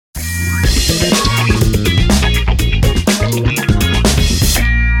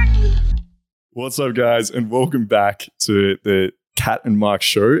What's up, guys, and welcome back to the Kat and Mark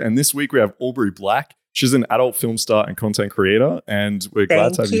show. And this week we have Aubrey Black. She's an adult film star and content creator, and we're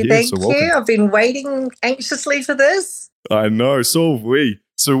glad to have you here. Thank you. I've been waiting anxiously for this. I know, so have we.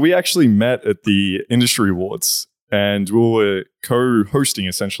 So we actually met at the Industry Awards, and we were co-hosting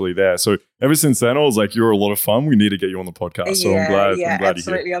essentially there. So ever since then, I was like, "You're a lot of fun. We need to get you on the podcast." So I'm glad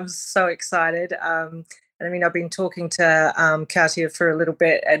absolutely. you're here. I'm so excited. And I mean, I've been talking to Katia for a little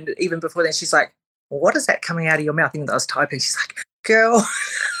bit, and even before then, she's like, "What is that coming out of your mouth?" Even though I was typing, she's like, "Girl."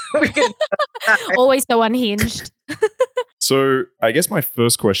 Always so unhinged. So I guess my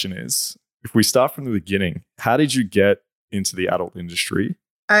first question is, if we start from the beginning, how did you get into the adult industry?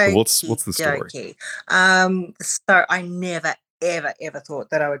 What's the story? So I never, ever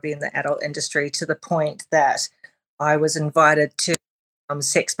thought that I would be in the adult industry, to the point that I was invited to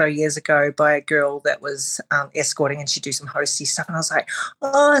Sexpo years ago by a girl that was escorting, and she'd do some hosty stuff. And I was like,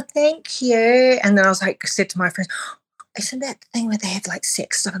 "Oh, thank you." And then I was like, said to my friends, "Isn't that the thing where they have like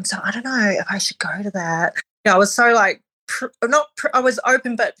sex stuff?" And so I don't know if I should go to that. I was so like, I was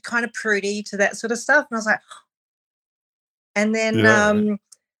open, but kind of prudy to that sort of stuff. And I was like, and then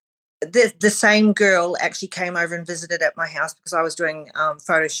the same girl actually came over and visited at my house, because I was doing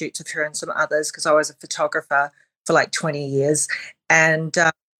photo shoots of her and some others, because I was a photographer for like 20 years. And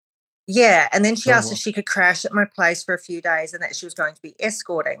and then she asked if she could crash at my place for a few days, and that she was going to be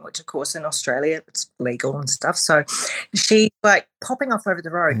escorting, which of course in Australia it's legal and stuff. So she like popping off over the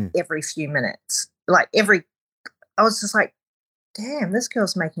road every few minutes, I was just like, damn, this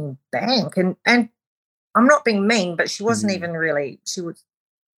girl's making bank. And I'm not being mean, but she wasn't even really, she was,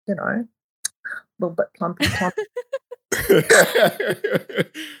 a little bit plumpy.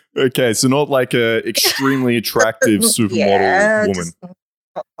 Okay, so not like a extremely attractive supermodel woman. Just not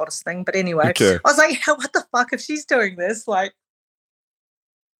the hottest thing, but anyway, okay. I was like, what the fuck if she's doing this? Like,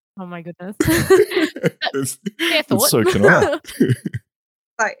 oh my goodness. It's so can I.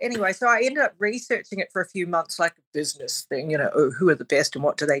 Anyway, so I ended up researching it for a few months, like a business thing, who are the best and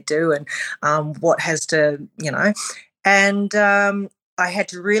what do they do, and what has to, and I had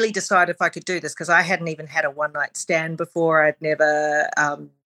to really decide if I could do this, because I hadn't even had a one-night stand before. I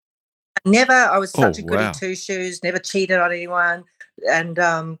was such a goody two-shoes, never cheated on anyone, and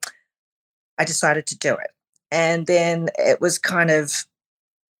I decided to do it. And then it was kind of,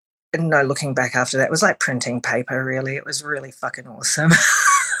 no looking back after that. It was like printing paper, really. It was really fucking awesome.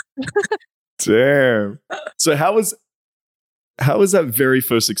 Damn. So how was that very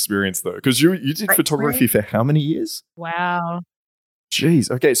first experience though? Because you did photography for how many years? Wow.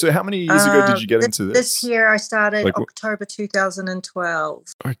 Jeez. Okay. So how many years ago did you get into this? This year I started October 2012.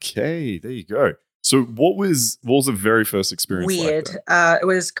 Okay, there you go. So what was the very first experience? Weird. Like it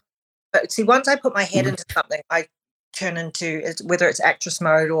was. See, once I put my head into something, I turn into, whether it's actress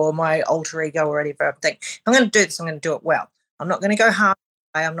mode or my alter ego or whatever. I think, I'm going to do this. I'm going to do it well. I'm not going to go hard.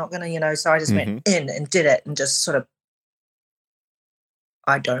 I'm not going to, so I just went in and did it, and just sort of,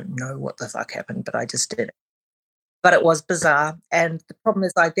 I don't know what the fuck happened, but I just did it. But it was bizarre. And the problem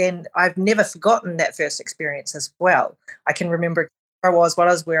is I've never forgotten that first experience as well. I can remember what I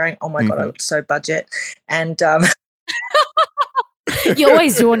was wearing. Oh my God, I looked so budget. And you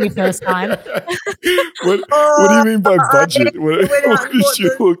always do on your first time. What do you mean by budget? What did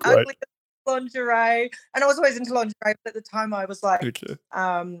you look like? Lingerie, and I was always into lingerie, but at the time I was like, okay.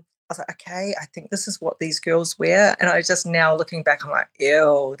 I was like, okay, I think this is what these girls wear. And I just, now looking back, I'm like,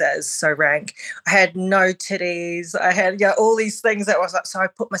 ew, that is so rank. I had no titties. I had all these things that was like, so I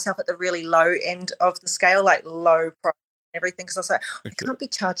put myself at the really low end of the scale, like low price and everything, because I was like, I can't be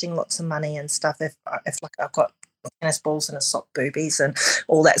charging lots of money and stuff if like I've got tennis balls and a sock boobies and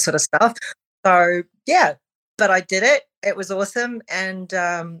all that sort of stuff. So yeah, but I did it. It was awesome. And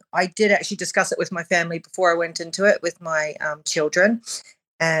I did actually discuss it with my family before I went into it, with my children.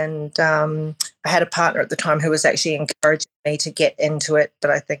 And I had a partner at the time who was actually encouraging me to get into it, but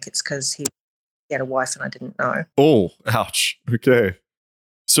I think it's because he had a wife and I didn't know. Oh, ouch. Okay.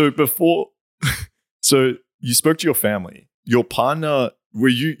 So so you spoke to your family. Your partner, were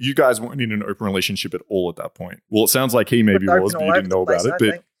you guys weren't in an open relationship at all at that point? Well, it sounds like he maybe was, but you didn't know about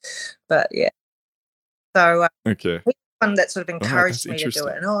it. But yeah. So okay. He's the one that sort of encouraged me to do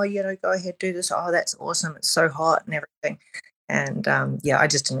it. And go ahead, do this. Oh, that's awesome. It's so hot and everything. And I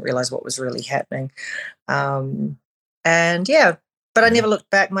just didn't realize what was really happening. But I never looked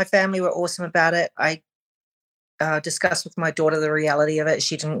back. My family were awesome about it. I discussed with my daughter the reality of it.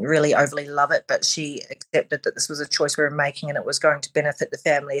 She didn't really overly love it, but she accepted that this was a choice we were making and it was going to benefit the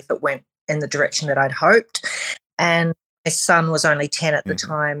family if it went in the direction that I'd hoped. And my son was only 10 at the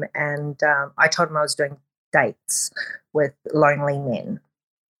time, and I told him I was doing dates with lonely men.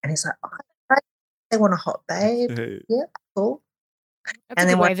 And he's like, oh, they want a hot babe. Hey. Yeah, cool. That's And a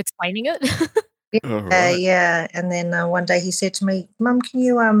then good way of explaining it. All right. Yeah. And then one day he said to me, Mum, can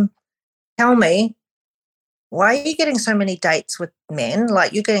you tell me, why are you getting so many dates with men?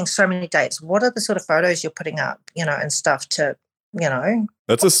 Like, you're getting so many dates. What are the sort of photos you're putting up, and stuff to,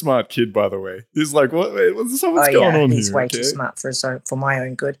 That's a smart kid, by the way. He's like, what? Wait, what's going on he's here? way too smart for my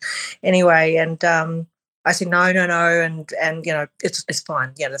own good. Anyway, and I said, no, and it's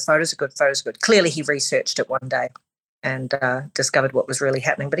fine. Yeah, the photos are good. Clearly he researched it one day and discovered what was really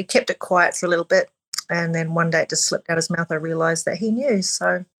happening, but he kept it quiet for a little bit. And then one day it just slipped out his mouth. I realised that he knew.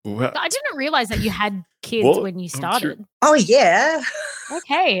 So I didn't realise that you had kids when you started. Oh, yeah.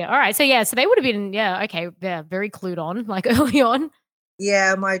 Okay. All right. So they would have been, very clued on, like early on.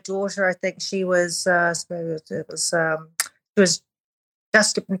 Yeah, my daughter, I think she was, she was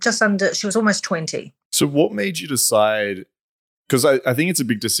just under, she was almost 20. So what made you decide, because I think it's a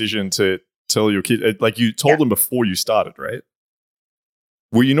big decision to tell your kid, like you told them before you started, right?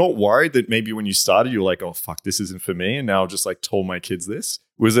 Were you not worried that maybe when you started, you were like, oh, fuck, this isn't for me, and now I've just like told my kids this?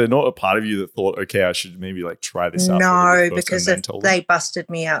 Was there not a part of you that thought, okay, I should maybe like try this out? No, because if they busted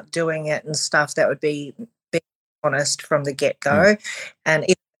me out doing it and stuff, that would be being honest from the get-go. And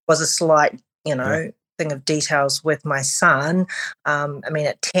if it was a slight, thing of details with my son, I mean,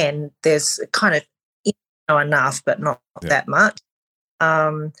 at 10, there's kind of enough, but not that much.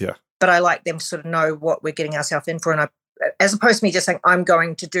 But I like them to sort of know what we're getting ourselves in for, and as opposed to me just saying, I'm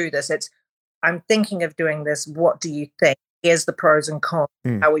going to do this, it's, I'm thinking of doing this. What do you think? Here's the pros and cons.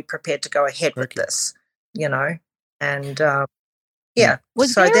 Are we prepared to go ahead with this? And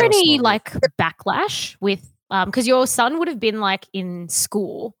Was there any like backlash with, because your son would have been like in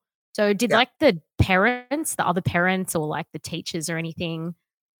school. So did like the other parents or like the teachers or anything,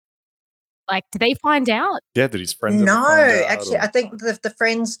 like, did they find out? Yeah, did his friends No, ever find out, actually, I think the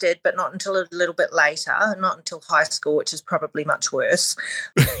friends did, but not until a little bit later, not until high school, which is probably much worse.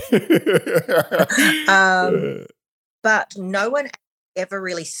 But no one ever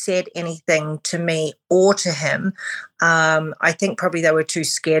really said anything to me or to him. I think probably they were too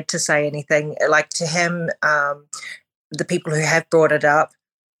scared to say anything. Like, to him, the people who have brought it up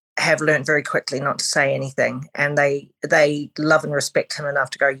have learned very quickly not to say anything, and they love and respect him enough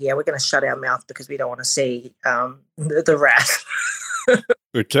to go, yeah, we're going to shut our mouth because we don't want to see the wrath.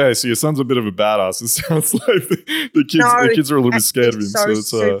 Okay, so your son's a bit of a badass. It sounds like the kids are a little bit scared of him. So it's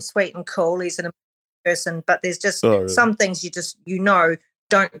super sweet and cool. He's an amazing person, but there's just some things you just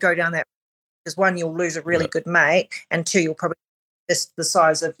don't go down that, because one, you'll lose a really good mate, and two, you'll probably miss the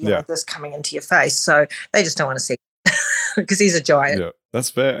size of this coming into your face. So they just don't want to see because he's a giant. Yeah, that's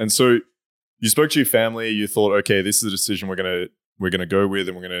fair. And so you spoke to your family. You thought, okay, this is a decision we're gonna go with,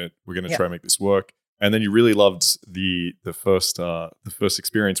 and we're gonna try and make this work. And then you really loved the first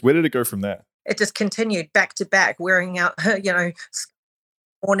experience. Where did it go from there? It just continued back to back, wearing out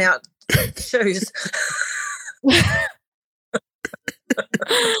worn out shoes.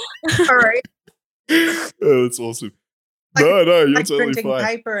 Sorry. Oh, that's awesome. No, you're totally printing fine.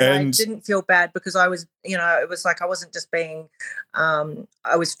 Paper, and I didn't feel bad because I was, it was like I wasn't just being,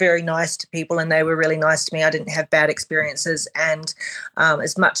 I was very nice to people and they were really nice to me. I didn't have bad experiences, and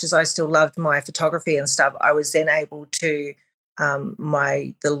as much as I still loved my photography and stuff, I was then able to,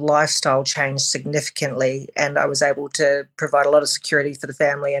 the lifestyle changed significantly, and I was able to provide a lot of security for the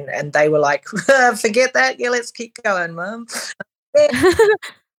family, and they were like, forget that, yeah, let's keep going, Mum.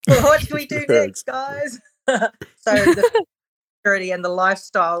 What do we do next, guys? So the security and the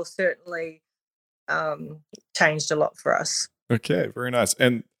lifestyle certainly changed a lot for us. Okay, very nice.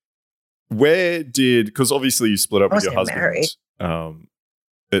 And where because obviously you split up with your husband. Married.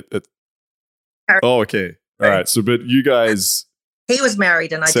 Okay. All right. So, but you guys. He was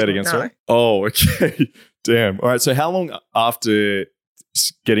married and I didn't know. Oh, okay. Damn. All right. So how long after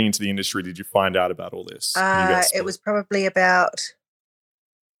getting into the industry did you find out about all this? It was probably about,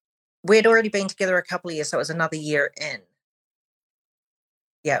 we'd already been together a couple of years, so it was another year in.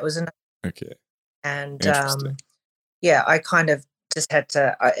 Yeah, it was another. Okay. And I kind of just had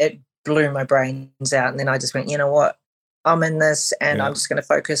to, it blew my brains out. And then I just went, you know what? I'm in this, and I'm just going to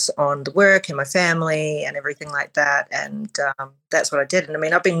focus on the work and my family and everything like that. And that's what I did. And I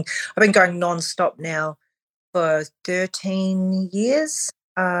mean, I've been going nonstop now for 13 years.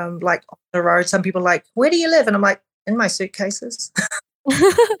 Like on the road, some people are like, where do you live? And I'm like, in my suitcases.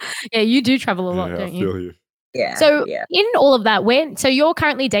 Yeah, you do travel a lot, don't you? I feel you. Yeah. So in all of that, so you're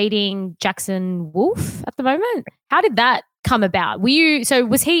currently dating Jackson Wolf at the moment. How did that come about?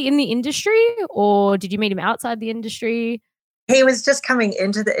 Was he in the industry, or did you meet him outside the industry? He was just coming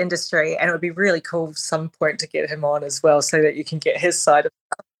into the industry, and it would be really cool at some point to get him on as well, so that you can get his side of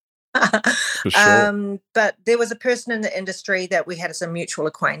stuff. For sure. But there was a person in the industry that we had as a mutual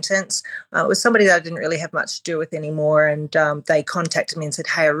acquaintance. It was somebody that I didn't really have much to do with anymore. And they contacted me and said,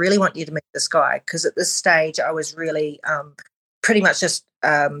 hey, I really want you to meet this guy. Because at this stage, I was really pretty much just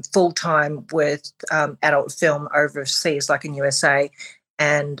full-time with adult film overseas, like in USA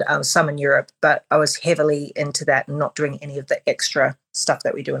and some in Europe. But I was heavily into that and not doing any of the extra stuff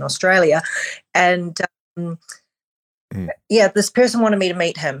that we do in Australia. And yeah, this person wanted me to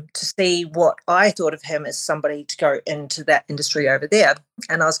meet him to see what I thought of him as somebody to go into that industry over there.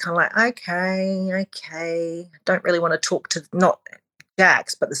 And I was kind of like, okay. Don't really want to talk to, not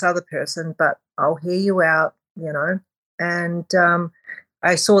Jax, but this other person, but I'll hear you out, you know. And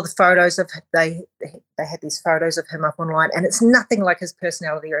I saw the photos of, they had these photos of him up online, and it's nothing like his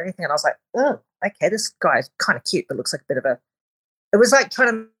personality or anything. And I was like, oh, okay, this guy's kind of cute, but looks like a bit of a, it was like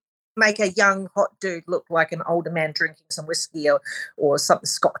trying to make a young hot dude look like an older man drinking some whiskey or something,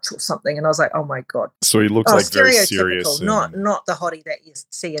 scotch or something. And I was like, oh my God. So he looks like very serious. Not the hottie that you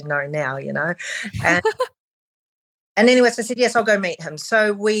see and know now, you know. And anyways, I said, yes, I'll go meet him.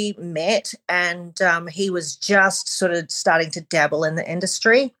 So we met, and he was just sort of starting to dabble in the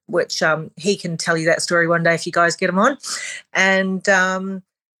industry, which he can tell you that story one day if you guys get him on. And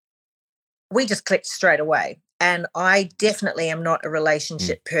we just clicked straight away. And I definitely am not a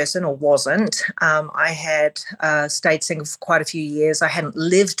relationship person, or wasn't. I had stayed single for quite a few years. I hadn't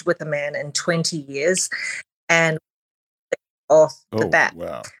lived with a man in 20 years. And off the bat.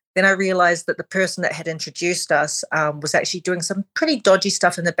 Wow. Then I realized that the person that had introduced us was actually doing some pretty dodgy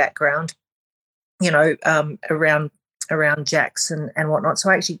stuff in the background, you know, around Jax and whatnot.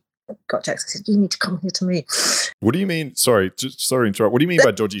 So I actually got Jax. I said, you need to come here to me. What do you mean? Sorry to interrupt. What do you mean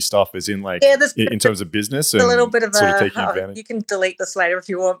by dodgy stuff? As in, like, in terms of business and a little bit of sort of taking advantage? You can delete this later if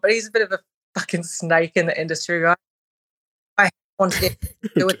you want, but he's a bit of a fucking snake in the industry, right? I wanted to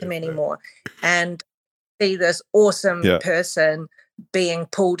do with him anymore. And see this awesome person being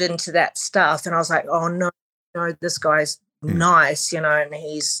pulled into that stuff, and I was like, oh no, this guy's nice, you know, and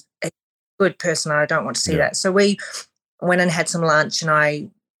he's a good person. I don't want to see that. So we went and had some lunch, and I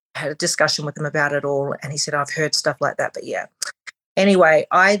had a discussion with him about it all, and he said, I've heard stuff like that, but yeah. Anyway,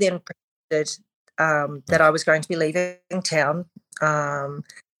 I then predicted that I was going to be leaving town,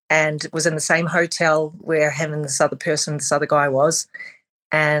 and was in the same hotel where him and this other guy was,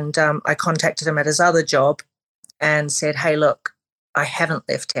 and I contacted him at his other job and said, hey, look, I haven't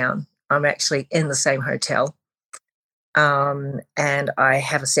left town. I'm actually in the same hotel. And I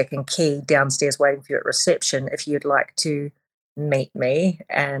have a second key downstairs waiting for you at reception if you'd like to meet me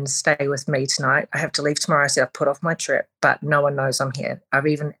and stay with me tonight. I have to leave tomorrow. I said, I've put off my trip, but no one knows I'm here. I've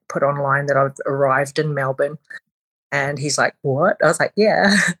even put online that I've arrived in Melbourne. And he's like, what? I was like,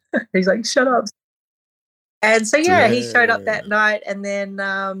 yeah. He's like, shut up. And so, he showed up that night. And then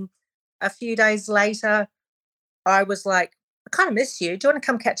a few days later, I was like, I kind of miss you. Do you want to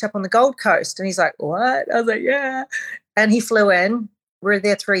come catch up on the Gold Coast? And he's like, what? I was like, yeah. And he flew in. We were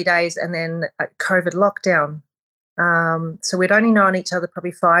there 3 days, and then a COVID lockdown. So we'd only known each other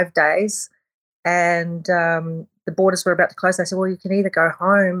probably 5 days, and the borders were about to close. I said, well, you can either go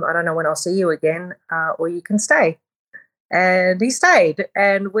home, I don't know when I'll see you again, or you can stay. And he stayed,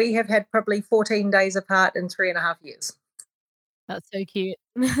 and we have had probably 14 days apart in 3.5 years. That's so cute.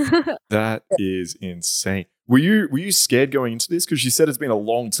 That is insane. Were you scared going into this? Because you said it's been a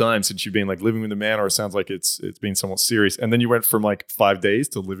long time since you've been like living with a man, or it sounds like it's been somewhat serious. And then you went from like 5 days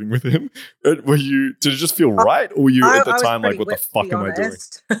to living with him. Did it just feel right, or were you at the time like, what the fuck am I doing?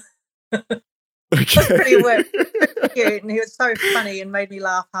 Okay. Pretty cute, and he was so funny and made me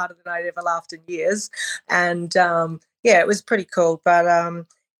laugh harder than I'd ever laughed in years. And it was pretty cool. But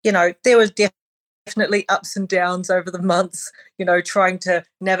you know, there was definitely ups and downs over the months. You know, trying to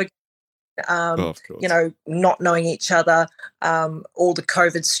navigate. You know, not knowing each other, all the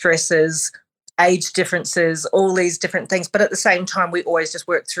COVID stresses, age differences, all these different things. But at the same time, we always just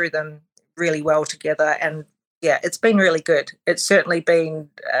work through them really well together. And it's been really good. It's certainly been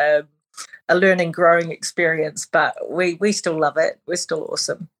a learning, growing experience, but we still love it. We're still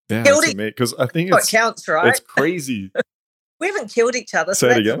awesome. Yeah, that's amazing, because I think it counts, right? It's crazy. We haven't killed each other, so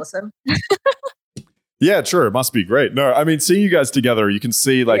that's awesome. Yeah, sure. It must be great. No, I mean, seeing you guys together, you can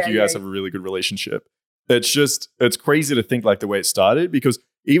see like you guys have a really good relationship. It's crazy to think like the way it started, because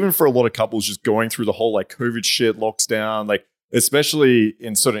even for a lot of couples just going through the whole like COVID shit, locks down, like especially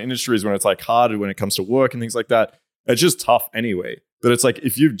in certain industries when it's like harder when it comes to work and things like that, it's just tough anyway. But it's like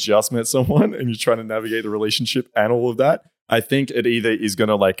if you've just met someone and you're trying to navigate the relationship and all of that, I think it either is going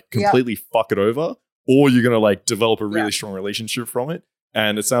to like completely fuck it over, or you're going to like develop a really strong relationship from it.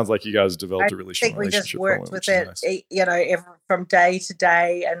 And it sounds like you guys developed I a really think strong we just relationship. worked with it, nice. From day to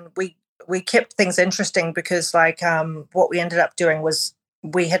day, and we kept things interesting because, like, what we ended up doing was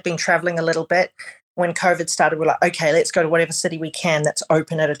we had been traveling a little bit. When COVID started, we're like, okay, let's go to whatever city we can that's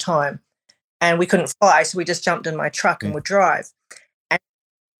open at a time. And we couldn't fly, so we just jumped in my truck and would drive. And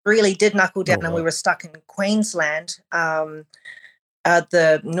really did knuckle down, and we were stuck in Queensland.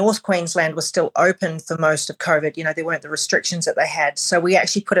 The North Queensland was still open for most of COVID. There weren't the restrictions that they had. So we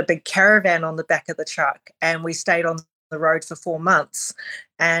actually put a big caravan on the back of the truck, and we stayed on the road for 4 months.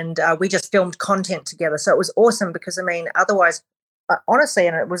 And we just filmed content together. So it was awesome because, otherwise, honestly,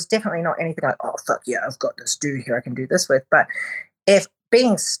 and it was definitely not anything like, oh, fuck yeah, I've got this dude here I can do this with. But if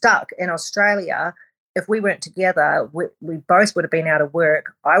being stuck in Australia, if we weren't together, we both would have been out of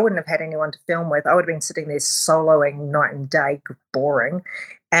work. I wouldn't have had anyone to film with. I would have been sitting there soloing night and day, boring.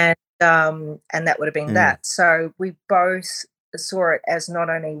 And that would have been that. So we both saw it as not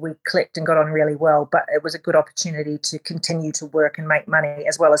only we clicked and got on really well, but it was a good opportunity to continue to work and make money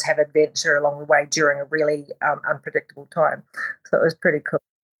as well as have adventure along the way during a really unpredictable time. So it was pretty cool.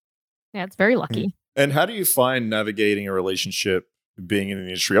 Yeah, it's very lucky. And how do you find navigating a relationship being in the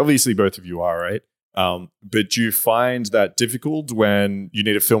industry? Obviously, both of you are, right? But do you find that difficult when you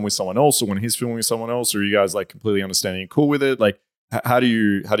need to film with someone else or when he's filming with someone else? Or are you guys like completely understanding and cool with it? Like, how do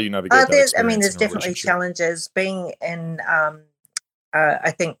you navigate that experience? There's definitely challenges being in,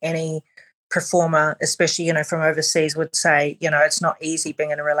 I think any performer, especially, from overseas would say, it's not easy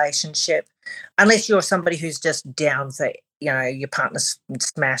being in a relationship unless you're somebody who's just down for, your partner's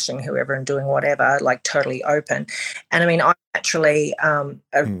smashing whoever and doing whatever, like totally open. And I'm actually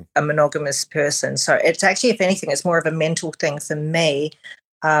a monogamous person. So it's actually, if anything, it's more of a mental thing for me.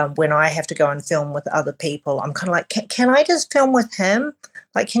 When I have to go and film with other people, I'm kind of like, can I just film with him?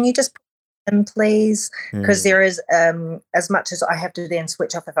 Like, can you just put him, please? Because there is, as much as I have to then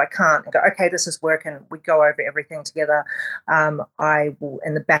switch off if I can't and go, okay, this is working. We go over everything together. I will,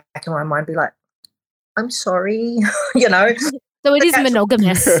 in the back of my mind, be like, I'm sorry, So it is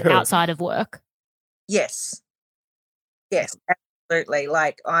monogamous outside of work. Yes, absolutely.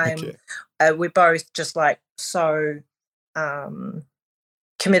 Like we're both just like so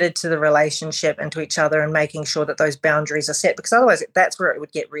committed to the relationship and to each other and making sure that those boundaries are set, because otherwise that's where it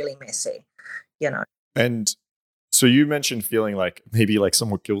would get really messy, And so you mentioned feeling like maybe like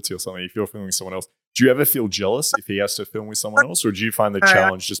somewhat guilty or something if you're filming with someone else. Do you ever feel jealous if he has to film with someone else, or do you find the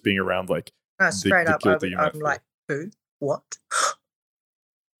challenge just being around like straight up, I'm like, who? What?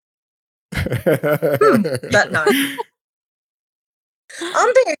 But no.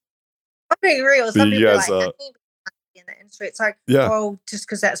 I'm being real. Some people are like, I can't be in the industry. It's like, well, just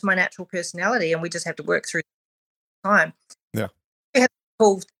because that's my natural personality and we just have to work through time. Yeah. We have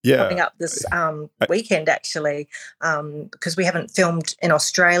cool coming up this weekend, actually, because we haven't filmed in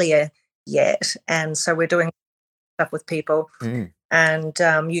Australia yet. And so we're doing stuff with people. And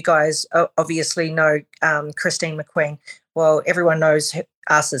you guys obviously know Christine McQueen. Well, everyone knows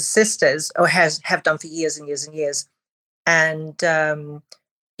us as sisters, or have done for years and years and years. And,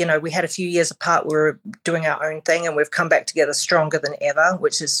 we had a few years apart. We were doing our own thing, and we've come back together stronger than ever,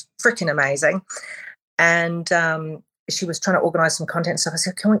 which is freaking amazing. And she was trying to organise some content stuff. I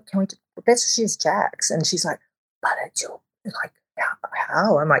said, can we that's she's Jax. And she's like, but it's like,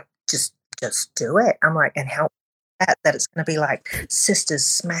 how? I'm like, just do it. I'm like, and how that it's going to be like sisters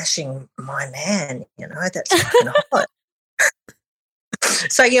smashing my man, that's fucking hot.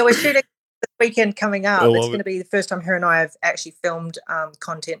 So we're shooting this weekend coming up. It's going to be the first time her and I have actually filmed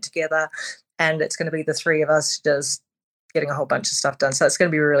content together, and it's going to be the three of us just getting a whole bunch of stuff done. So it's going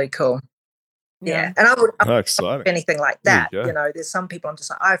to be really cool. Yeah. And I would anything like that. There's some people I'm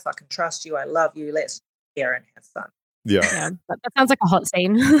just like, I fucking trust you. I love you. Let's share and have fun. Yeah. That sounds like a hot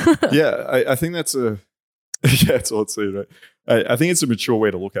scene. I think that's it's all scene, right? I think it's a mature way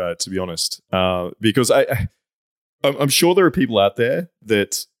to look at it, to be honest, because I'm sure there are people out there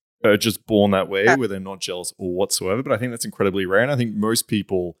that are just born that way, where they're not jealous or whatsoever. But I think that's incredibly rare, and I think most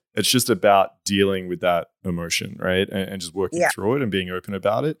people, it's just about dealing with that emotion, right, and just working through it and being open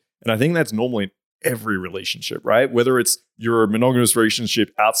about it. And I think that's normally in every relationship, right? Whether it's you're a monogamous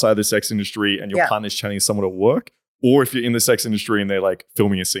relationship outside the sex industry and your partner's chatting to someone at work, or if you're in the sex industry and they're like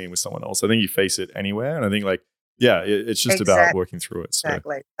filming a scene with someone else. I think you face it anywhere, and I think like it's just about working through it. So,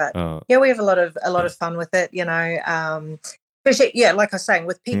 exactly. But we have a lot of fun with it, especially like I was saying,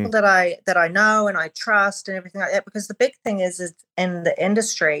 with people that I know and I trust and everything like that. Because the big thing is in the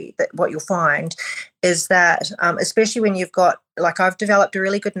industry, that what you'll find is that especially when you've got, like, I've developed a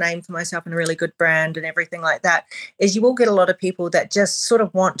really good name for myself and a really good brand and everything like that, is you will get a lot of people that just sort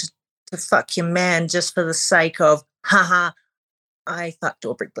of want to fuck your man just for the sake of, haha, I fucked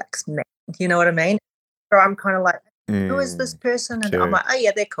Aubrey Black's man. You know what I mean? So I'm kind of like, who is this person? And I'm like, oh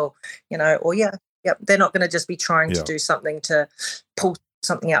yeah, they're cool. Or yeah, yep, they're not going to just be trying to do something to pull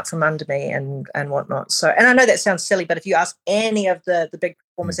something out from under me and whatnot. So, and I know that sounds silly, but if you ask any of the big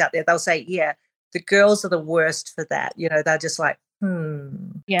performers out there, they'll say, yeah, the girls are the worst for that. They're just like,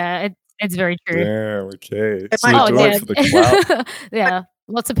 Yeah, it's very true. Yeah, okay. So you're doing it for the clout. Yeah,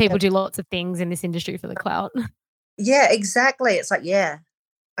 lots of people do lots of things in this industry for the clout. Yeah, exactly. It's like, yeah,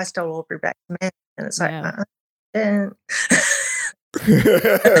 I stole Aubrey Black's man. And it's like, No,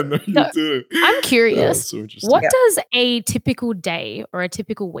 you didn't. I'm curious, so what does a typical day or a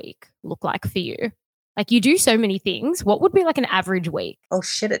typical week look like for you? Like, you do so many things. What would be like an average week? Oh,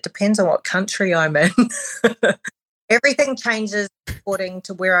 shit, it depends on what country I'm in. Everything changes according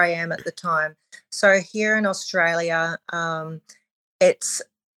to where I am at the time. So here in Australia, it's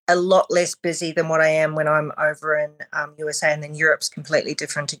a lot less busy than what I am when I'm over in USA, and then Europe's completely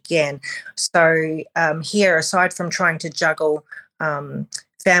different again. So here, aside from trying to juggle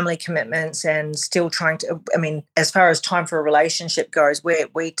family commitments and still trying to, as far as time for a relationship goes,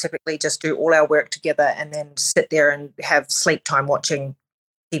 we typically just do all our work together and then sit there and have sleep time watching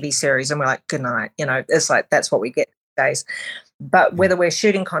TV series, and we're like, good night. It's like, that's what we get these days. But whether we're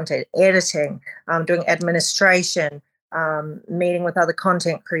shooting content, editing, doing administration, meeting with other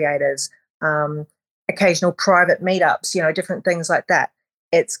content creators, occasional private meetups, different things like that.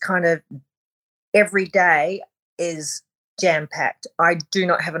 It's kind of every day is jam-packed. I do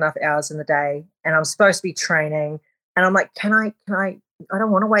not have enough hours in the day, and I'm supposed to be training, and I'm like, I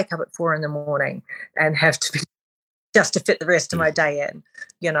don't want to wake up at 4 a.m. and have to be just to fit the rest of my day in,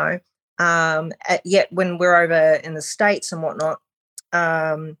 yet when we're over in the States and whatnot,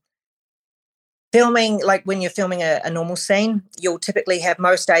 filming, like when you're filming a normal scene, you'll typically have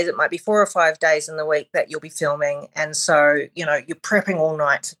most days, it might be 4 or 5 days in the week that you'll be filming. And so, you're prepping all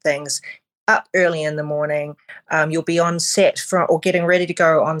night for things, up early in the morning. You'll be on set or getting ready to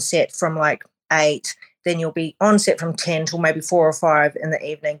go on set from like 8. Then you'll be on set from 10 till maybe 4 or 5 in the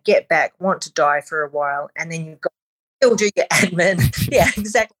evening, get back, want to die for a while. And then you've got to still do your admin. Yeah,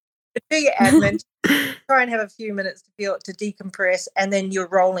 exactly. Do your admin, try and have a few minutes to decompress, and then you're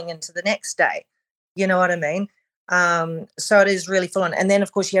rolling into the next day. You know what I mean? So it is really full on. And then,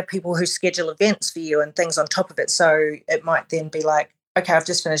 of course, you have people who schedule events for you and things on top of it. So it might then be like, okay, I've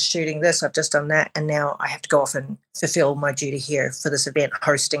just finished shooting this, I've just done that, and now I have to go off and fulfill my duty here for this event,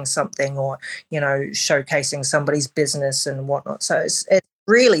 hosting something or, showcasing somebody's business and whatnot. So it's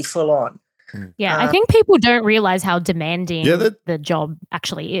really full on. Yeah, I think people don't realize how demanding the job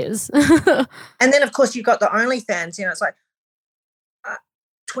actually is. And then, of course, you've got the OnlyFans. It's like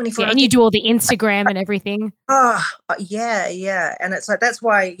 24. Yeah, and you do all the Instagram and everything. Oh, yeah. And it's like, that's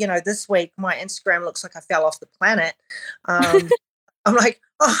why, this week my Instagram looks like I fell off the planet. I'm like,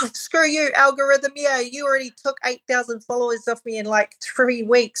 oh, screw you, algorithm. Yeah, you already took 8,000 followers off me in like 3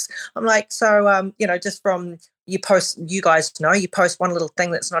 weeks. I'm like, so, just from you guys know, you post one little thing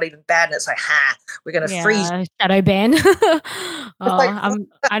that's not even bad, and it's like, we're going to freeze. Shadow ban.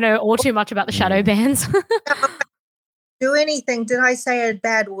 I know all too much about the shadow bans. Do anything. Did I say a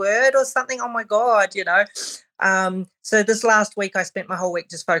bad word or something? Oh my God, So this last week, I spent my whole week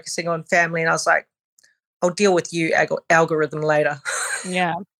just focusing on family, and I was like, I'll deal with you, algorithm, later.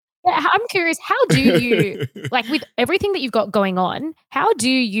 Yeah. I'm curious, how do you, like, with everything that you've got going on, how do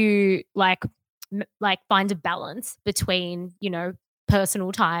you like find a balance between,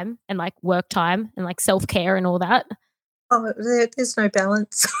 personal time and like work time and like self-care and all that? Oh, there's no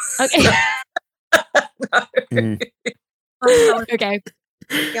balance. Okay. No. Okay.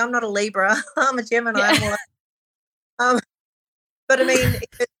 Yeah, I'm not a Libra. I'm a Gemini. Yeah. But I mean,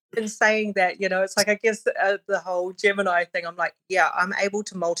 in saying that, it's like, I guess the whole Gemini thing, I'm like, yeah, I'm able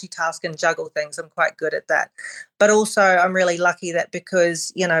to multitask and juggle things. I'm quite good at that. But also I'm really lucky that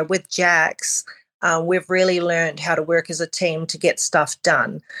because, with Jax, we've really learned how to work as a team to get stuff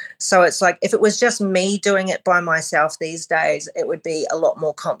done. So it's like, if it was just me doing it by myself these days, it would be a lot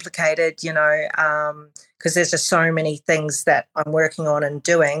more complicated, because there's just so many things that I'm working on and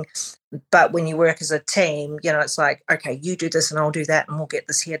doing. But when you work as a team, it's like, okay, you do this and I'll do that and we'll get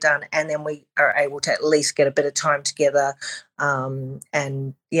this here done. And then we are able to at least get a bit of time together.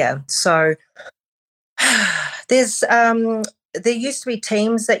 And yeah, so there used to be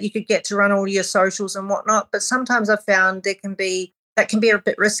teams that you could get to run all your socials and whatnot, but sometimes I've found that can be a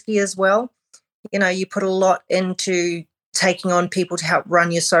bit risky as well. You put a lot into taking on people to help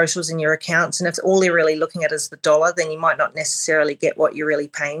run your socials and your accounts, and if all they're really looking at is the dollar, then you might not necessarily get what you're really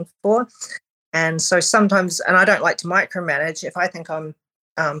paying for. And so sometimes, and I don't like to micromanage, if I think I'm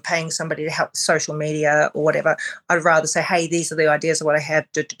paying somebody to help social media or whatever. I'd rather say, hey, these are the ideas of what I have,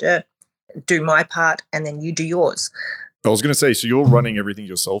 do my part, and then you do yours. I was going to say, so you're running everything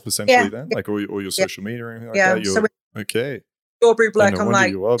yourself essentially then? Like all your social media or anything like that? So okay. Aubrey Black, I'm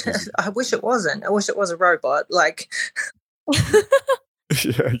like, I wish it wasn't. I wish it was a robot. Like,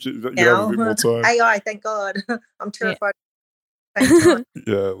 you have a bit more time. AI, thank God. I'm terrified.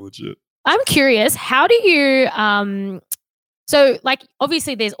 Yeah. Legit. I'm curious, how do you, so like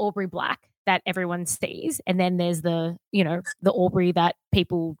obviously there's Aubrey Black that everyone sees, and then there's the Aubrey that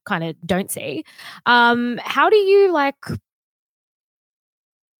people kind of don't see. How do you like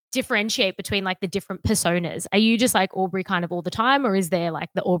differentiate between like the different personas? Are you just like Aubrey kind of all the time, or is there like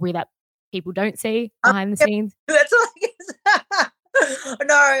the Aubrey that people don't see behind the scenes? That's all.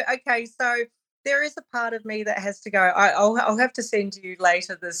 No, okay, so there is a part of me that has to go. I'll have to send you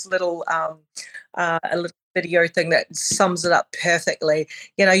later this little a little video thing that sums it up perfectly.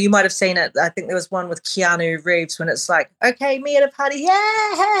 You might have seen it. I think there was one with Keanu Reeves when it's like, okay, me at a party,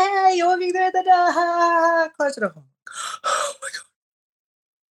 yeah, you're walking through the door, close the door. Oh my God.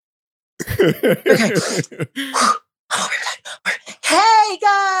 Okay. Hey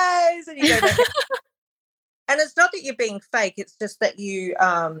guys, and you go back. And it's not that you're being fake, it's just that you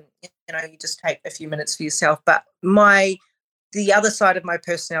you just take a few minutes for yourself. But the other side of my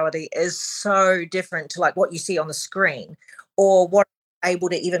personality is so different to like what you see on the screen or what I'm able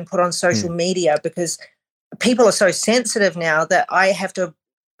to even put on social media, because people are so sensitive now that I have to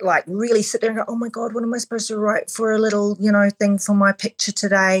like really sit there and go, oh my God, what am I supposed to write for a little, thing for my picture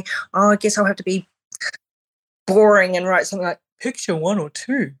today? Oh, I guess I'll have to be boring and write something like, picture 1 or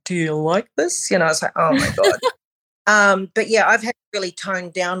 2. Do you like this? It's like, oh my God. But yeah, I've had to really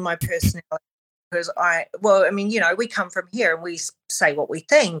tone down my personality because we come from here and we say what we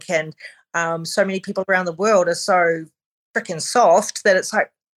think. And so many people around the world are so freaking soft that it's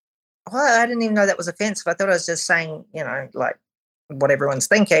like, well, I didn't even know that was offensive. I thought I was just saying, like what everyone's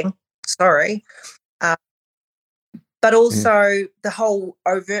thinking. Sorry. But also the whole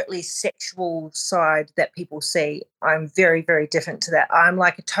overtly sexual side that people see, I'm very, very different to that. I'm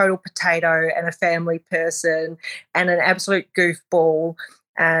like a total potato and a family person and an absolute goofball.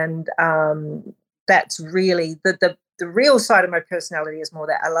 And that's really the real side of my personality is more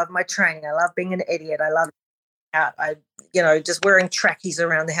that I love my training. I love being an idiot. I love out. Just wearing trackies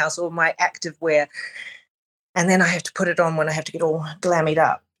around the house or my active wear. And then I have to put it on when I have to get all glammied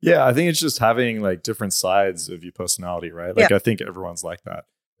up. Yeah, I think it's just having like different sides of your personality, right? Like I think everyone's like that.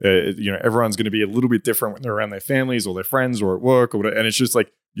 Everyone's going to be a little bit different when they're around their families or their friends or at work or whatever. And it's just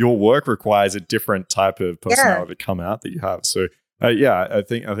like your work requires a different type of personality to come out that you have. So I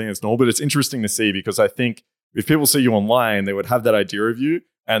think it's normal, but it's interesting to see because I think if people see you online, they would have that idea of you.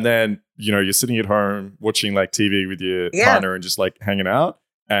 And then, you're sitting at home watching like TV with your partner and just like hanging out.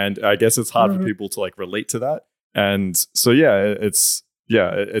 And I guess it's hard for people to like relate to that. And so,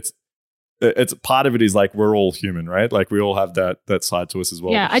 it's part of it is like we're all human, right? Like we all have that side to us as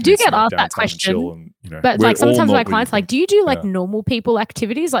well. Yeah, I do get asked that question. But like sometimes my clients like, do you do like normal people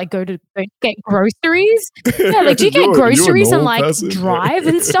activities? Like go to get groceries? Yeah, like do you get groceries and like drive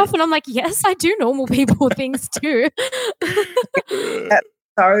and stuff? And I'm like, yes, I do normal people things too. That's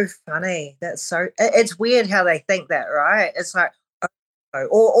so funny. It's weird how they think that, right? It's like,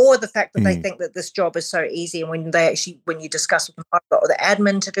 or the fact that they think that this job is so easy, and when you discuss with them, I've got the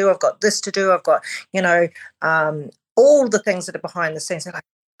admin to do, I've got this to do, I've got all the things that are behind the scenes. They're like,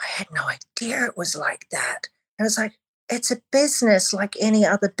 I had no idea it was like that. And it's like, it's a business like any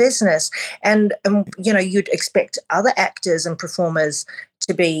other business, and you'd expect other actors and performers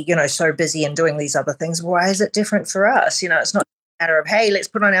to be so busy and doing these other things. Why is it different for us? It's not a matter of, hey, let's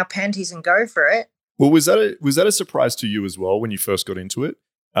put on our panties and go for it. Well, was that a surprise to you as well when you first got into it?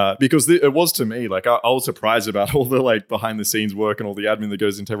 Because it was to me. Like I was surprised about all the like behind the scenes work and all the admin that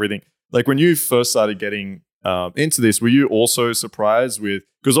goes into everything. Like when you first started getting into this, were you also surprised with?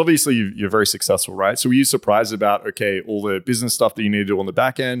 Because obviously you're very successful, right? So were you surprised about all the business stuff that you need to do on the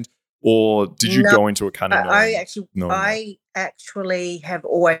back end, or did you go into it kind of? I actually have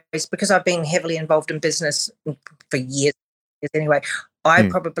always, because I've been heavily involved in business for years anyway. I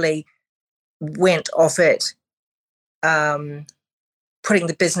probably went off it, putting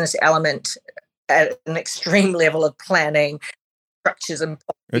the business element at an extreme level of planning, structures and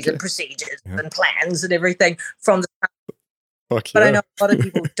policies and procedures and plans and everything from the But I know a lot of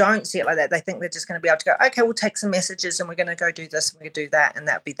people don't see it like that. They think they're just going to be able to go, okay, we'll take some messages and we're going to go do this and we're going to do that and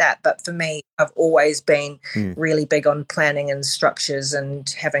that'll be that. But for me, I've always been really big on planning and structures and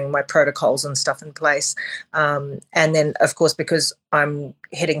having my protocols and stuff in place. And then, of course, because I'm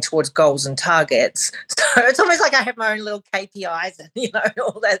heading towards goals and targets, so it's almost like I have my own little KPIs and,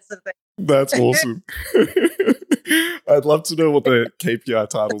 all that sort of thing. That's awesome. I'd love to know what the KPI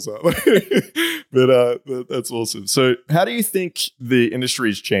titles are. but that's awesome. So how do you think the industry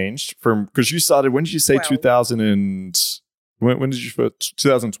has changed from, because you started, when did you say 2000 and, when did you first,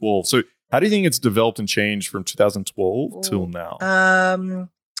 2012. So how do you think it's developed and changed from 2012 till now? I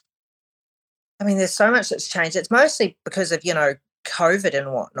mean, there's so much that's changed. It's mostly because of, COVID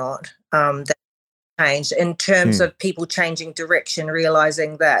and whatnot, that changed in terms of people changing direction,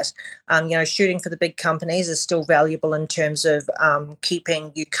 realizing that, shooting for the big companies is still valuable in terms of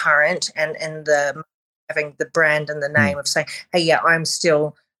keeping you current and having the brand and the name of saying, hey, yeah, I'm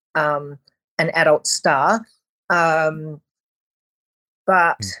still an adult star.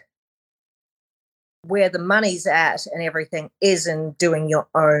 But where the money's at and everything is in doing your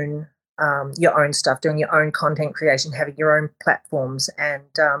own stuff, doing your own content creation, having your own platforms, and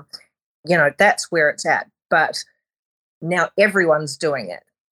that's where it's at. But now everyone's doing it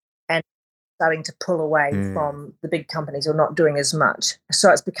and starting to pull away from the big companies or not doing as much. So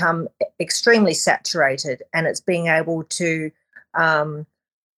it's become extremely saturated, and it's being able to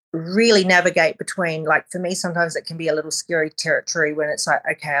really navigate between, like, for me, sometimes it can be a little scary territory when it's like,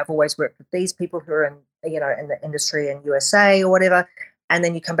 okay, I've always worked with these people who are in the industry in USA or whatever. And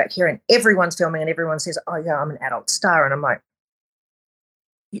then you come back here and everyone's filming and everyone says, oh, yeah, I'm an adult star. And I'm like,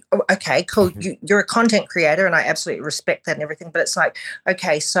 okay, cool. You're a content creator and I absolutely respect that and everything. But it's like,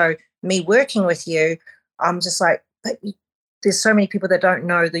 okay, so me working with you, I'm just like, but there's so many people that don't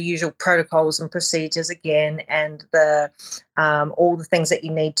know the usual protocols and procedures again and the all the things that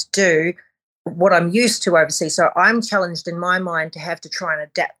you need to do, what I'm used to overseas. So I'm challenged in my mind to have to try and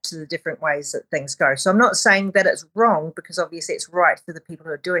adapt to the different ways that things go. So I'm not saying that it's wrong, because obviously it's right for the people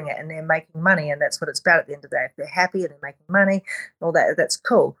who are doing it and they're making money, and that's what it's about at the end of the day. If they're happy and they're making money and all that, that's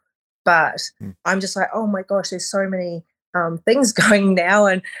cool. But I'm just like, oh my gosh, there's so many things going now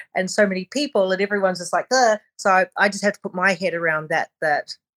and so many people, and everyone's just like, ugh. So I just have to put my head around that the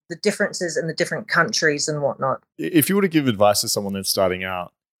differences in the different countries and whatnot. If you were to give advice to someone that's starting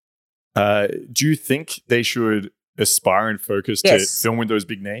out, do you think they should aspire and focus to film with those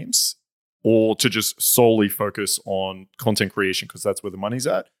big names, or to just solely focus on content creation because that's where the money's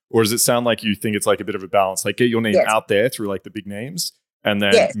at? Or does it sound like you think it's like a bit of a balance, like get your name out there through like the big names and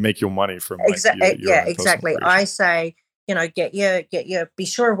then make your money from like exactly. I say, be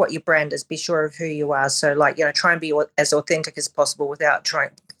sure of what your brand is, be sure of who you are. So like, try and be as authentic as possible without trying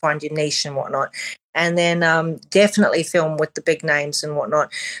to find your niche and whatnot. And then definitely film with the big names and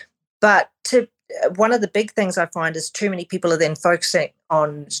whatnot. But one of the big things I find is too many people are then focusing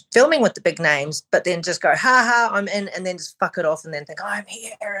on filming with the big names, but then just go, I'm in, and then just fuck it off and then think, oh, I'm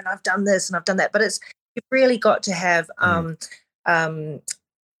here and I've done this and I've done that. But you've really got to have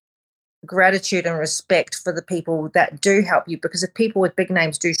gratitude and respect for the people that do help you, because if people with big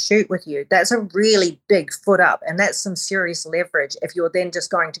names do shoot with you, that's a really big foot up, and that's some serious leverage if you're then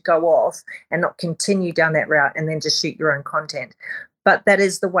just going to go off and not continue down that route and then just shoot your own content. But that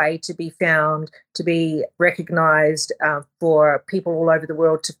is the way to be found, to be recognized, for people all over the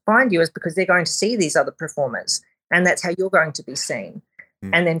world to find you, is because they're going to see these other performers, and that's how you're going to be seen.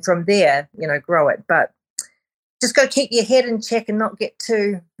 And then from there, grow it. But just got to keep your head in check and not get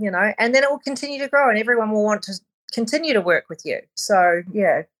too, and then it will continue to grow and everyone will want to continue to work with you. So,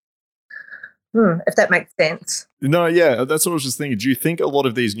 yeah, if that makes sense. No, yeah, that's what I was just thinking. Do you think a lot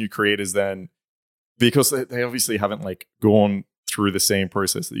of these new creators then, because they obviously haven't like gone through the same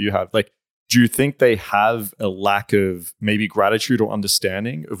process that you have, like, do you think they have a lack of maybe gratitude or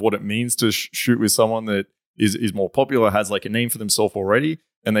understanding of what it means to shoot with someone that is more popular, has like a name for themselves already,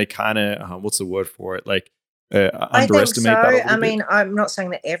 and they kind of, what's the word for it? Like, underestimate that a little bit? I mean, I'm not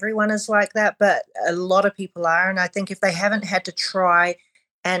saying that everyone is like that, but a lot of people are. And I think if they haven't had to try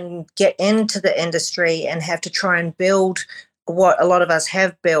and get into the industry and have to try and build what a lot of us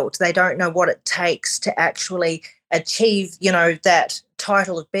have built, they don't know what it takes to actually achieve, that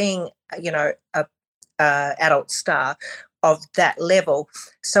title of being, a adult star of that level.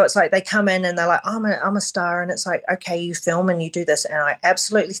 So it's like they come in and they're like, I'm a star, and it's like, okay, you film and you do this, and I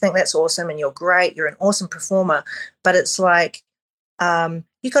absolutely think that's awesome, and you're great, you're an awesome performer, but it's like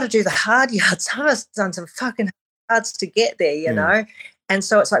you got to do the hard yards. I've done some fucking hards to get there, know. And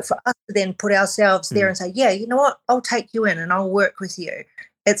so it's like for us to then put ourselves there and say, yeah, you know what, I'll take you in and I'll work with you.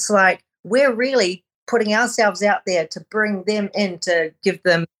 It's like we're really putting ourselves out there to bring them in, to give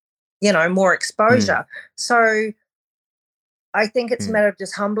them, more exposure. So I think it's a matter of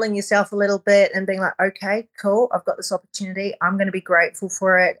just humbling yourself a little bit and being like, okay, cool, I've got this opportunity. I'm going to be grateful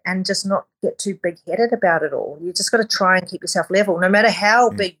for it, and just not get too big-headed about it all. You just got to try and keep yourself level, no matter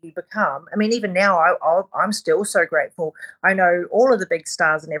how big you become. I mean, even now, I'm still so grateful. I know all of the big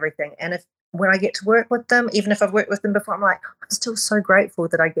stars and everything, and when I get to work with them, even if I've worked with them before, I'm like, I'm still so grateful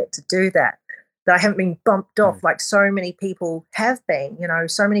that I get to do that I haven't been bumped off like so many people have been.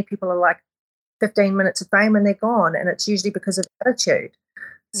 So many people are like, 15 minutes of fame and they're gone, and it's usually because of attitude.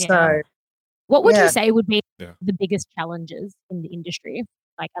 Yeah. So what would you say would be the biggest challenges in the industry,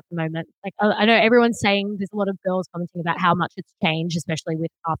 like at the moment? Like, I know everyone's saying, there's a lot of girls commenting about how much it's changed, especially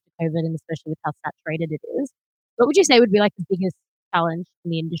with after COVID and especially with how saturated it is. What would you say would be like the biggest challenge in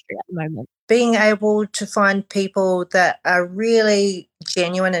the industry at the moment? Being able to find people that are really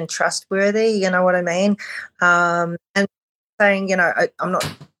genuine and trustworthy, you know what I mean? And saying, I'm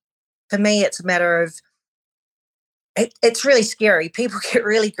not, for me, it's a matter of, it's really scary. People get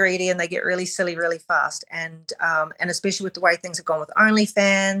really greedy and they get really silly really fast. And especially with the way things have gone with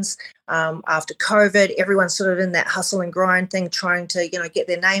OnlyFans, after COVID, everyone's sort of in that hustle and grind thing, trying to, get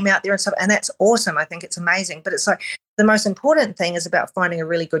their name out there and stuff. And that's awesome. I think it's amazing. But it's like, the most important thing is about finding a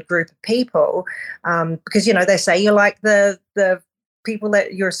really good group of people, because, they say you're like the people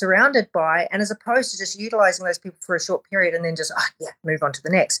that you're surrounded by, and as opposed to just utilizing those people for a short period and then just move on to the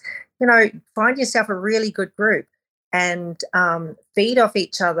next, find yourself a really good group and feed off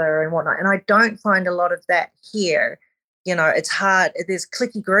each other and whatnot. And I don't find a lot of that here. It's hard. There's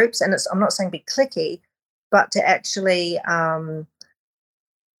cliquey groups, and I'm not saying be cliquey, but to actually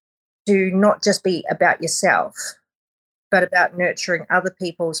do not just be about yourself, but about nurturing other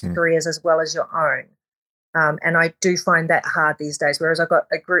people's careers as well as your own. And I do find that hard these days, whereas I've got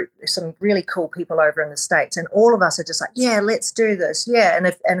a group, some really cool people over in the States, and all of us are just like, yeah, let's do this. Yeah. And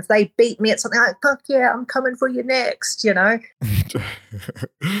if they beat me at something, like, fuck yeah, I'm coming for you next, I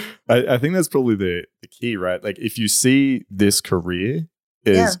think that's probably the key, right? Like, if you see this career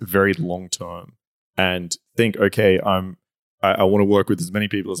is very long-term and think, okay, I want to work with as many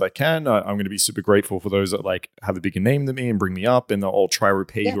people as I can. I'm going to be super grateful for those that like have a bigger name than me and bring me up, and I'll try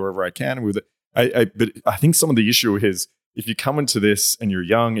repay whoever I can with it. But I think some of the issue is, if you come into this and you're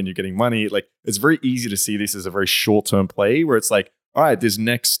young and you're getting money, like, it's very easy to see this as a very short-term play where it's like, all right, this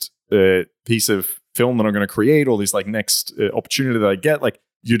next piece of film that I'm going to create, or this like next opportunity that I get, like,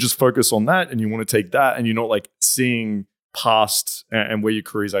 you just focus on that and you want to take that, and you're not like seeing past and where your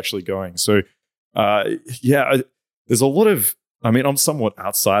career is actually going. So there's a lot of, I'm somewhat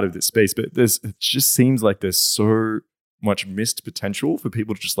outside of this space, but it just seems like there's so much missed potential for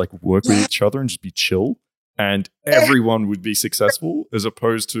people to just like work with each other and just be chill, and everyone would be successful, as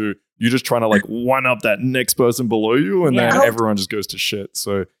opposed to you just trying to like one up that next person below you, and then everyone just goes to shit.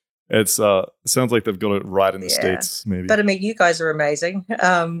 So it sounds like they've got it right in the States, maybe. But I mean, you guys are amazing.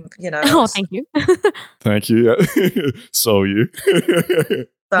 Oh, thank you. Thank you. So you.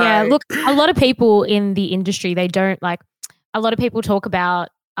 Yeah, look, a lot of people in the industry, they don't like, a lot of people talk about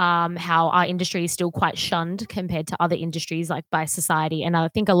how our industry is still quite shunned compared to other industries, like by society. And I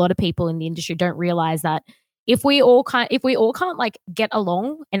think a lot of people in the industry don't realize that if we all can't like get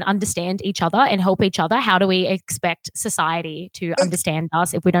along and understand each other and help each other, how do we expect society to understand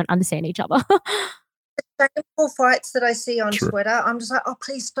us if we don't understand each other? Shameful fights that I see on Twitter, I'm just like, oh,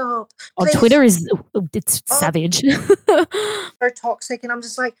 please stop. Please. Twitter it's savage. So toxic, and I'm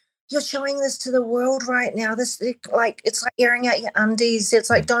just like, you're showing this to the world right now. This it's like airing out your undies. It's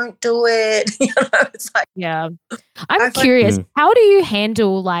like, don't do it. It's like, yeah. I'm curious, how do you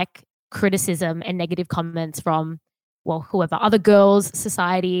handle like criticism and negative comments from, well, whoever, other girls,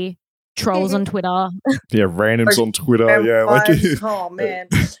 society, trolls on Twitter? Yeah, randoms on Twitter. Yeah, like, oh man.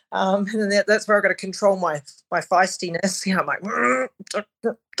 And that's where I've got to control my feistiness. I'm like,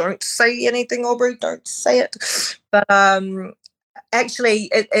 don't say anything, Aubrey. Don't say it. But actually,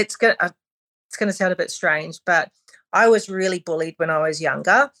 it's gonna sound a bit strange, but I was really bullied when I was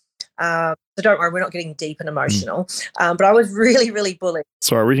younger. So don't worry, we're not getting deep and emotional. But I was really, really bullied.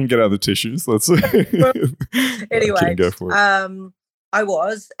 Sorry, we can get out the tissues. Let's anyway. Go for it. I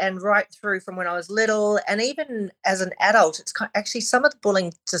was, and right through from when I was little, and even as an adult, it's actually some of the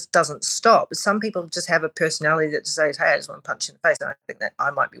bullying just doesn't stop. Some people just have a personality that just says, "Hey, I just want to punch you in the face," and I think that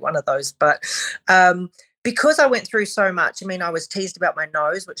I might be one of those. But because I went through so much, I was teased about my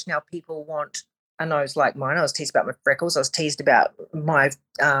nose, which now people want a nose like mine. I was teased about my freckles. I was teased about my,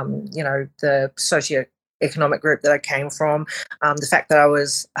 the socioeconomic group that I came from, the fact that I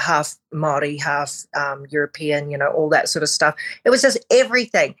was half Māori, half European, all that sort of stuff. It was just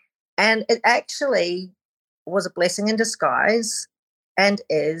everything. And it actually was a blessing in disguise, and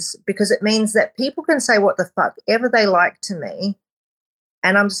is, because it means that people can say what the fuck ever they like to me.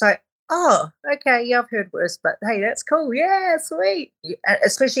 And I'm just like, oh, okay, yeah, I've heard worse, but hey, that's cool. Yeah, sweet.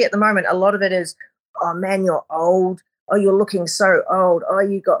 Especially at the moment, a lot of it is, oh man, you're old. Oh, you're looking so old. Oh,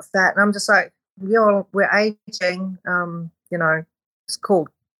 you got fat. And I'm just like, yeah, well, we're aging. It's called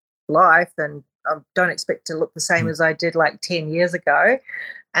life, and I don't expect to look the same as I did like 10 years ago.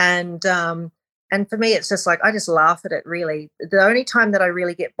 And for me, it's just like, I just laugh at it, really. The only time that I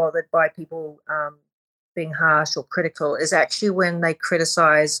really get bothered by people being harsh or critical is actually when they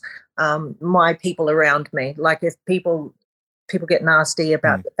criticize my people around me. Like if people get nasty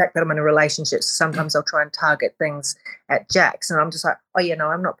about the fact that I'm in a relationship, so sometimes I'll try and target things at Jax, and I'm just like, oh,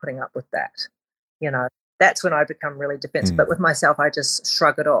 I'm not putting up with that. That's when I become really defensive. But with myself, I just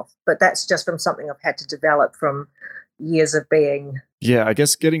shrug it off. But that's just from something I've had to develop from years of being. Yeah, I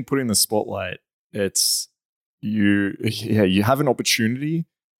guess getting put in the spotlight, it's you have an opportunity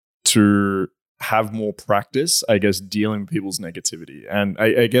to have more practice, I guess, dealing with people's negativity. And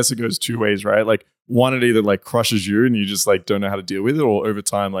I guess it goes two ways, right? Like one, it either like crushes you and you just like don't know how to deal with it, or over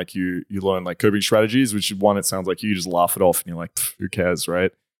time, like you learn like coping strategies, which one, it sounds like you just laugh it off and you're like, who cares,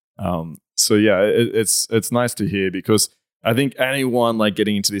 right? So yeah, it's nice to hear, because I think anyone like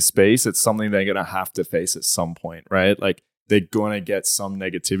getting into this space, it's something they're going to have to face at some point, right? Like they're going to get some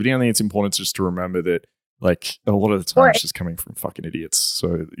negativity. I think it's important just to remember that like a lot of the time it's just coming from fucking idiots.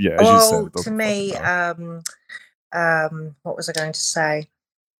 So yeah, as you said, to me, what was I going to say?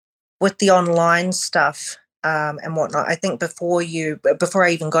 With the online stuff and whatnot, I think before I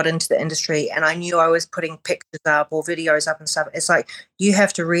even got into the industry and I knew I was putting pictures up or videos up and stuff, it's like you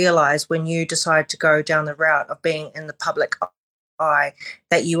have to realize when you decide to go down the route of being in the public eye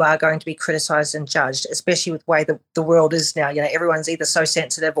that you are going to be criticized and judged, especially with the way the world is now. Everyone's either so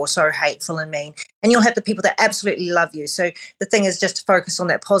sensitive or so hateful and mean, and you'll have the people that absolutely love you. So the thing is just to focus on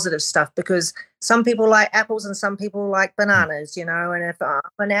that positive stuff, because some people like apples and some people like bananas, and if I'm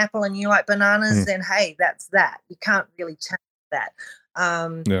an apple and you like bananas, then hey, that's that. You can't really change that.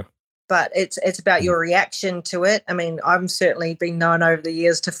 But it's about your reaction to it. I mean, I've certainly been known over the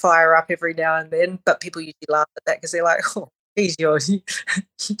years to fire up every now and then, but people usually laugh at that because they're like, oh, he's yours. You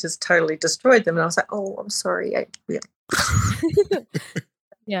just totally destroyed them. And I was like, oh, I'm sorry.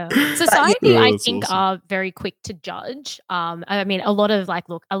 Yeah. Society, I think, awesome. Are very quick to judge. I mean, a lot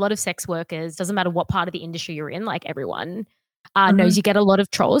of sex workers, doesn't matter what part of the industry you're in, like everyone knows you get a lot of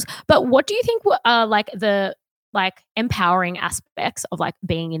trolls. But what do you think like the empowering aspects of like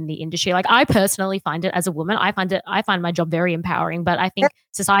being in the industry? Like I personally find it as a woman, I find my job very empowering, but I think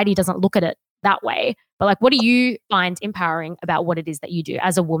society doesn't look at it that way. But like, what do you find empowering about what it is that you do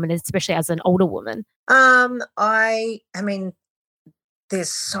as a woman, especially as an older woman? I mean,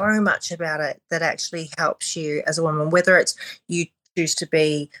 there's so much about it that actually helps you as a woman, whether it's you choose to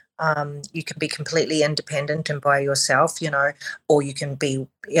be, you can be completely independent and by yourself, or you can be,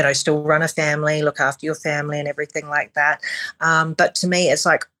 still run a family, look after your family and everything like that. But to me, it's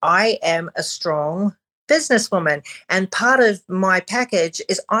like I am a strong businesswoman, and part of my package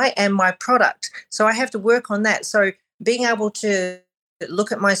is I am my product. So I have to work on that. So being able to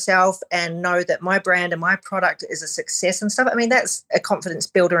look at myself and know that my brand and my product is a success and stuff, I mean, that's a confidence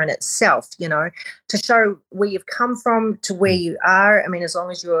builder in itself, to show where you've come from to where you are. I mean, as long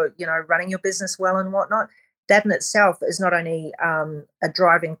as you're, running your business well and whatnot, that in itself is not only a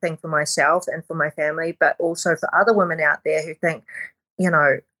driving thing for myself and for my family, but also for other women out there who think,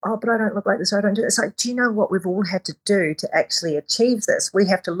 oh, but I don't look like this, I don't do this. It's like, do you know what we've all had to do to actually achieve this? We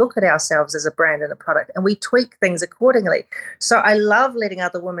have to look at ourselves as a brand and a product, and we tweak things accordingly. So I love letting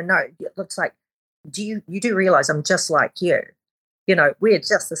other women know, it looks like, you do realize I'm just like you. We're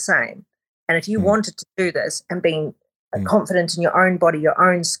just the same. And if you wanted to do this and being confident in your own body, your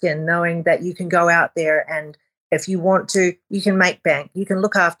own skin, knowing that you can go out there and if you want to, you can make bank, you can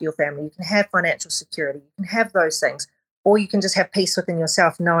look after your family, you can have financial security, you can have those things. Or you can just have peace within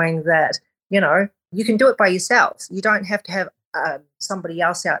yourself, knowing that, you can do it by yourself. You don't have to have somebody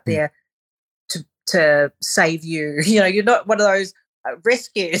else out there to save you. You're not one of those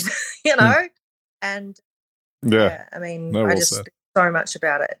rescues, And I mean, I just think so much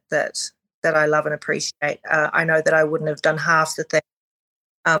about it that I love and appreciate. I know that I wouldn't have done half the thing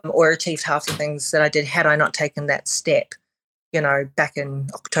or achieved half the things that I did had I not taken that step, back in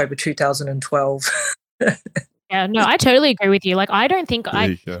October 2012. Yeah, no, I totally agree with you. Like, I don't think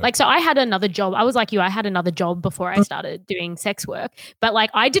so I had another job. I was like you, I had another job before I started doing sex work. But like,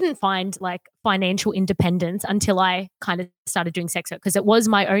 I didn't find like financial independence until I kind of started doing sex work, because it was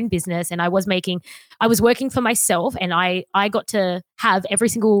my own business and I was working for myself, and I got to have every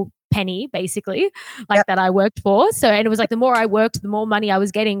single penny basically, like that I worked for. So, and it was like the more I worked, the more money I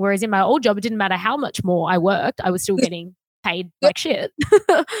was getting. Whereas in my old job, it didn't matter how much more I worked, I was still getting paid like shit.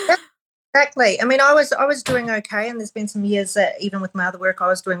 Exactly. I mean, I was doing okay, and there's been some years that even with my other work, I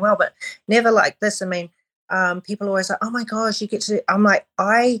was doing well, but never like this. I mean, people always like, oh my gosh, you get to. I'm like,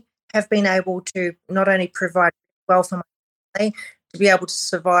 I have been able to not only provide well for my family, to be able to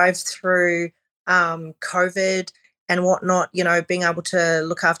survive through COVID and whatnot. You know, being able to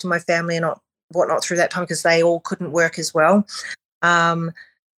look after my family and whatnot through that time because they all couldn't work as well. But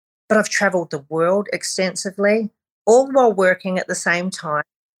I've travelled the world extensively, all while working at the same time.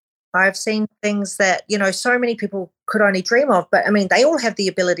 I've seen things that, you know, so many people could only dream of, but I mean, they all have the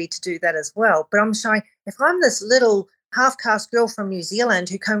ability to do that as well. But I'm saying, if I'm this little half-caste girl from New Zealand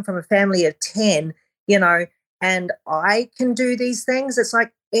who come from a family of 10, you know, and I can do these things, it's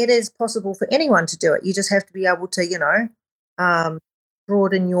like it is possible for anyone to do it. You just have to be able to, you know,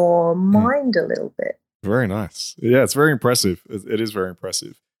 broaden your mind a little bit. Very nice. Yeah, it's very impressive. It is very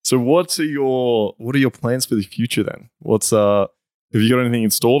impressive. So what are your plans for the future then? Have you got anything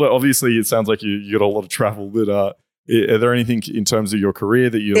installed? Obviously, it sounds like you got a lot of travel, but are there anything in terms of your career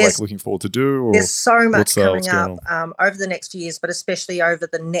that you're like looking forward to do? Or there's so much coming up over the next few years, but especially over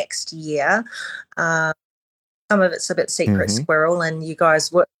the next year. Some of it's a bit secret, squirrel, and you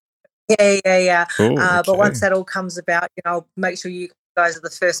guys work. Yeah. Oh, okay. But once that all comes about, you know, I'll make sure you guys are the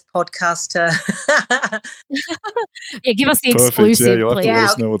first podcast to give us the exclusive. Yeah, you'll have to let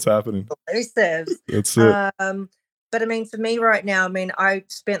us know what's happening. Exclusives. That's it. But I mean, for me right now, I mean, I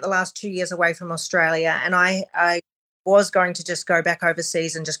spent the last 2 years away from Australia, and I was going to just go back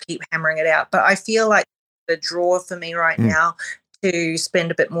overseas and just keep hammering it out. But I feel like the draw for me right now to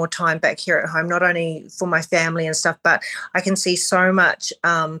spend a bit more time back here at home, not only for my family and stuff, but I can see so much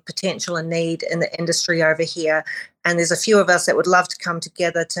potential and need in the industry over here. And there's a few of us that would love to come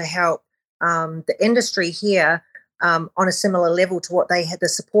together to help the industry here on a similar level to what they had, the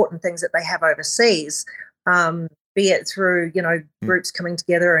support and things that they have overseas. Be it through, you know, groups coming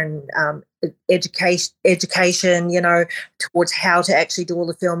together and education, you know, towards how to actually do all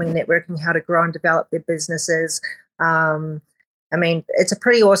the filming, networking, how to grow and develop their businesses. I mean, it's a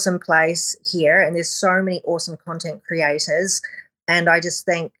pretty awesome place here, and there's so many awesome content creators. And I just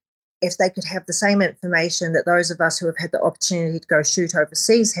think if they could have the same information that those of us who have had the opportunity to go shoot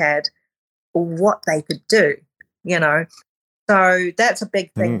overseas had, what they could do, you know. So that's a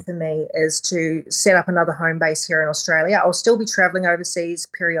big thing for me, is to set up another home base here in Australia. I'll still be traveling overseas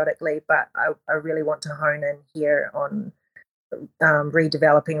periodically, but I really want to hone in here on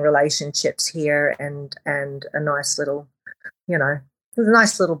redeveloping relationships here and a nice little, you know, a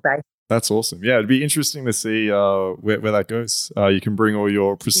nice little base. That's awesome. Yeah, it'd be interesting to see where that goes. You can bring all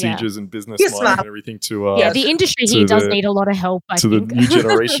your procedures and business mind and everything to the industry here does need a lot of help, I think. The new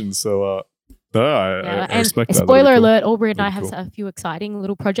generation. So I respect that. Spoiler alert, Aubrey and I have a few exciting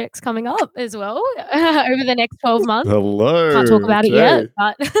little projects coming up as well over the next 12 months. Hello. Can't talk about it yet,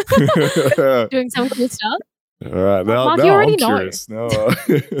 but doing some cool stuff. All right. Now I'm curious. Now,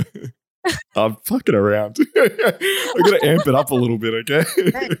 I'm fucking around. I'm going to amp it up a little bit, okay?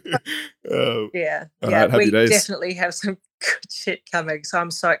 Yeah. Right, we definitely have some good shit coming, so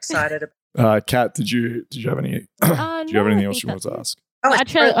I'm so excited. Kat, did you have any? Do you have anything else you wanted to ask? Oh,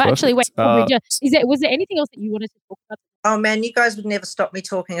 actually, wait. Was there anything else that you wanted to talk about? Oh man, you guys would never stop me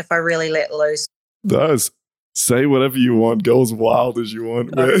talking if I really let loose. Does say whatever you want, go as wild as you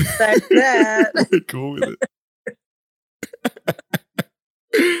want, man. Like that. We're cool with it.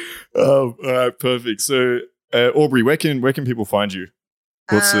 All right, perfect. So, Aubrey, where can people find you?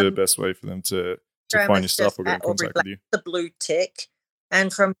 What's the best way for them to find your stuff or get in contact with you? The blue tick,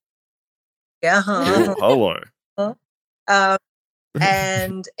 and from hello.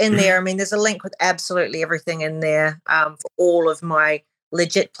 And in there, I mean, there's a link with absolutely everything in there for all of my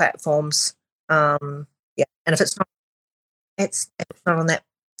legit platforms. And if it's not on that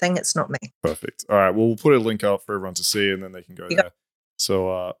thing, it's not me. Perfect. All right, well, we'll put a link up for everyone to see, and then they can go there.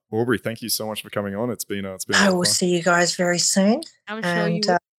 So, Aubrey, thank you so much for coming on. It's been I will see you guys very soon. I'm sure you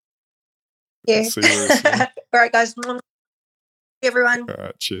will. Yeah. See you very soon. All right, guys. Everyone. All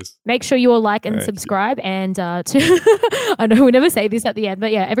right, cheers. Make sure you all like and subscribe. And I know we never say this at the end,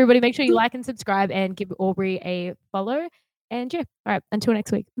 but yeah, everybody make sure you like and subscribe and give Aubrey a follow. And yeah, all right, until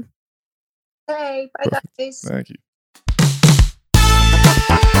next week. Hey, bye guys. Thank you.